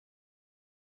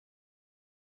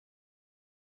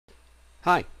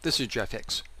Hi, this is Jeff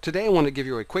Hicks. Today I want to give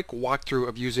you a quick walkthrough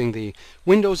of using the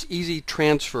Windows Easy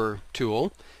Transfer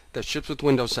tool that ships with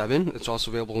Windows 7. It's also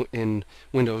available in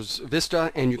Windows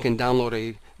Vista, and you can download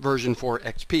a version for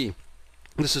XP.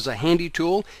 This is a handy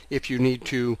tool if you need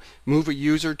to move a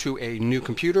user to a new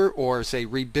computer or, say,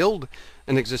 rebuild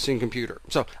an existing computer.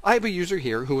 So I have a user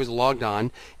here who is logged on,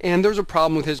 and there's a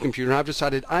problem with his computer, and I've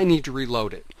decided I need to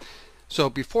reload it. So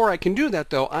before I can do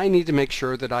that, though, I need to make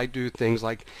sure that I do things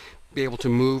like be able to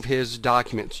move his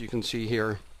documents. You can see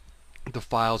here the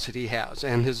files that he has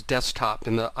and his desktop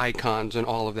and the icons and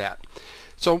all of that.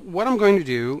 So what I'm going to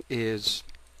do is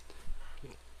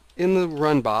in the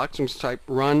run box, I'm going to type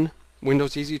run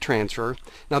Windows Easy Transfer.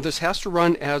 Now this has to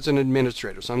run as an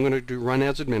administrator, so I'm going to do run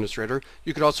as administrator.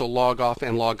 You could also log off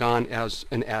and log on as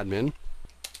an admin.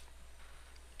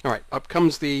 Alright, up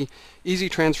comes the Easy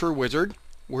Transfer wizard.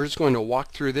 We're just going to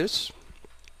walk through this.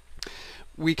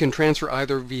 We can transfer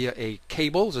either via a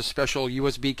cable, a special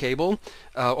USB cable,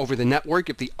 over the network.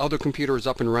 If the other computer is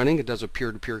up and running, it does a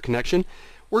peer-to-peer connection.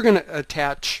 We're going to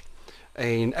attach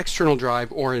an external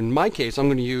drive, or in my case, I'm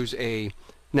going to use a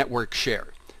network share.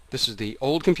 This is the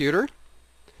old computer.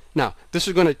 Now, this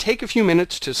is going to take a few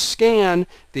minutes to scan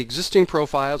the existing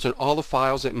profiles and all the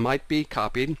files that might be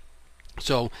copied.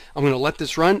 So I'm going to let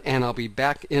this run, and I'll be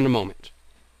back in a moment.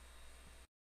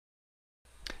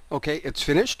 Okay, it's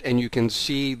finished, and you can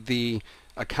see the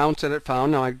accounts that it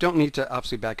found. Now I don't need to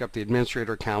obviously back up the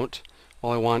administrator account.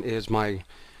 All I want is my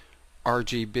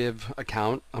RGBIV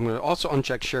account. I'm going to also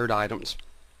uncheck shared items.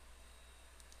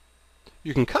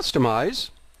 You can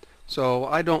customize,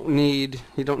 so you don't need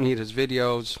his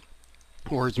videos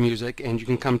or his music, and you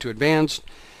can come to advanced.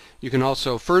 You can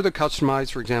also further customize.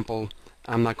 For example,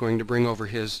 I'm not going to bring over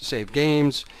his saved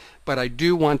games, but I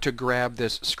do want to grab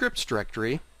this scripts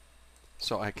directory.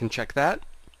 So I can check that.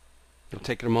 It'll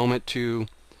take a moment to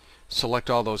select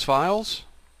all those files.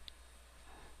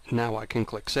 Now I can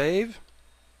click Save.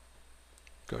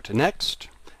 Go to Next.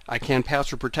 I can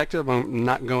password protect it, but I'm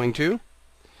not going to.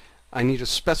 I need to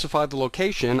specify the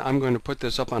location. I'm going to put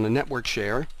this up on a network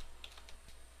share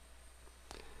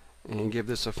and give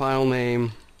this a file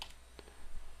name,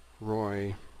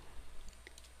 Roy.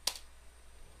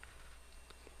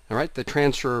 Alright, the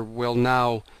transfer will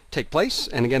now take place,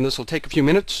 and again this will take a few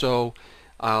minutes, so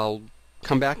I'll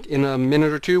come back in a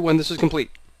minute or two when this is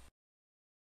complete.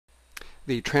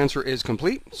 The transfer is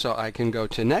complete, so I can go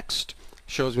to Next.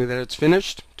 Shows me that it's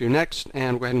finished. Do Next,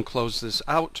 and go ahead and close this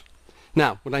out.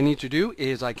 Now what I need to do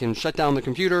is I can shut down the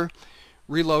computer,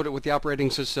 reload it with the operating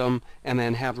system, and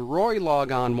then have Roy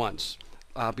log on once.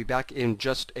 I'll be back in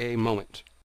just a moment.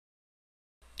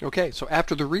 Okay, so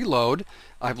after the reload,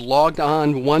 I've logged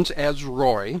on once as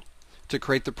Roy to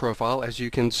create the profile. As you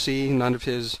can see, none of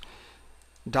his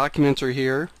documents are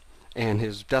here, and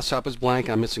his desktop is blank.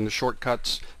 I'm missing the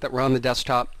shortcuts that were on the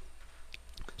desktop.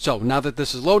 So now that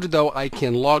this is loaded, though, I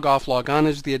can log off, log on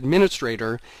as the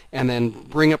administrator, and then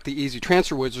bring up the Easy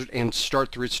Transfer wizard and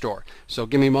start the restore. So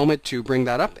give me a moment to bring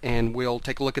that up, and we'll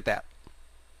take a look at that.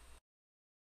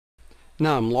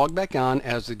 Now I'm logged back on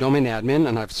as the domain admin,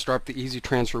 and I've started the Easy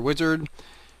Transfer wizard.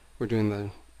 We're doing the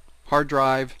hard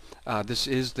drive. This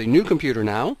is the new computer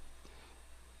now.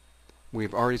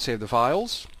 We've already saved the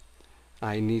files.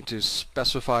 I need to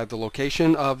specify the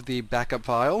location of the backup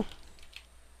file,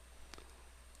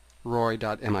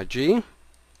 roy.mig.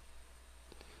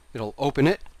 It'll open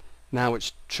it. Now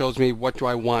it shows me what do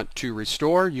I want to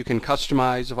restore. You can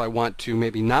customize if I want to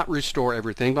maybe not restore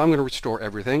everything, but I'm going to restore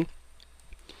everything.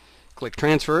 Click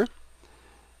Transfer.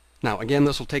 Now again,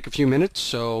 this will take a few minutes,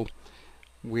 so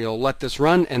we'll let this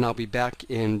run, and I'll be back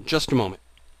in just a moment.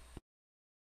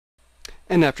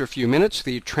 And after a few minutes,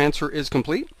 the transfer is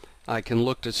complete. I can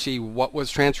look to see what was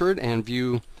transferred and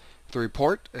view the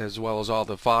report as well as all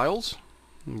the files.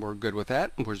 We're good with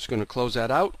that. We're just going to close that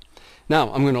out.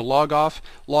 Now I'm going to log off,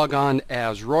 log on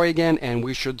as Roy again, and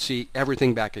we should see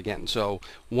everything back again. So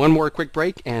one more quick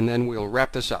break, and then we'll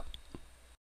wrap this up.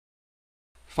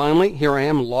 Finally, here I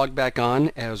am logged back on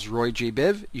as Roy G.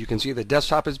 Biv. You can see the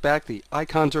desktop is back, the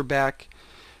icons are back,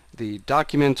 the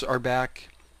documents are back,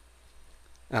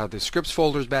 the scripts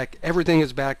folder is back. Everything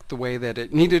is back the way that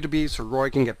it needed to be, so Roy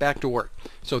can get back to work.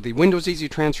 So the Windows Easy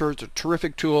Transfer is a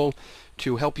terrific tool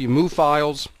to help you move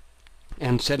files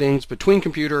and settings between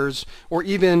computers, or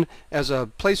even as a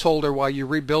placeholder while you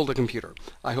rebuild a computer.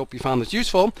 I hope you found this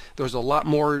useful. There's a lot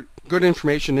more good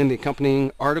information in the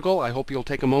accompanying article. I hope you'll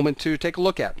take a moment to take a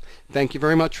look at. Thank you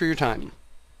very much for your time.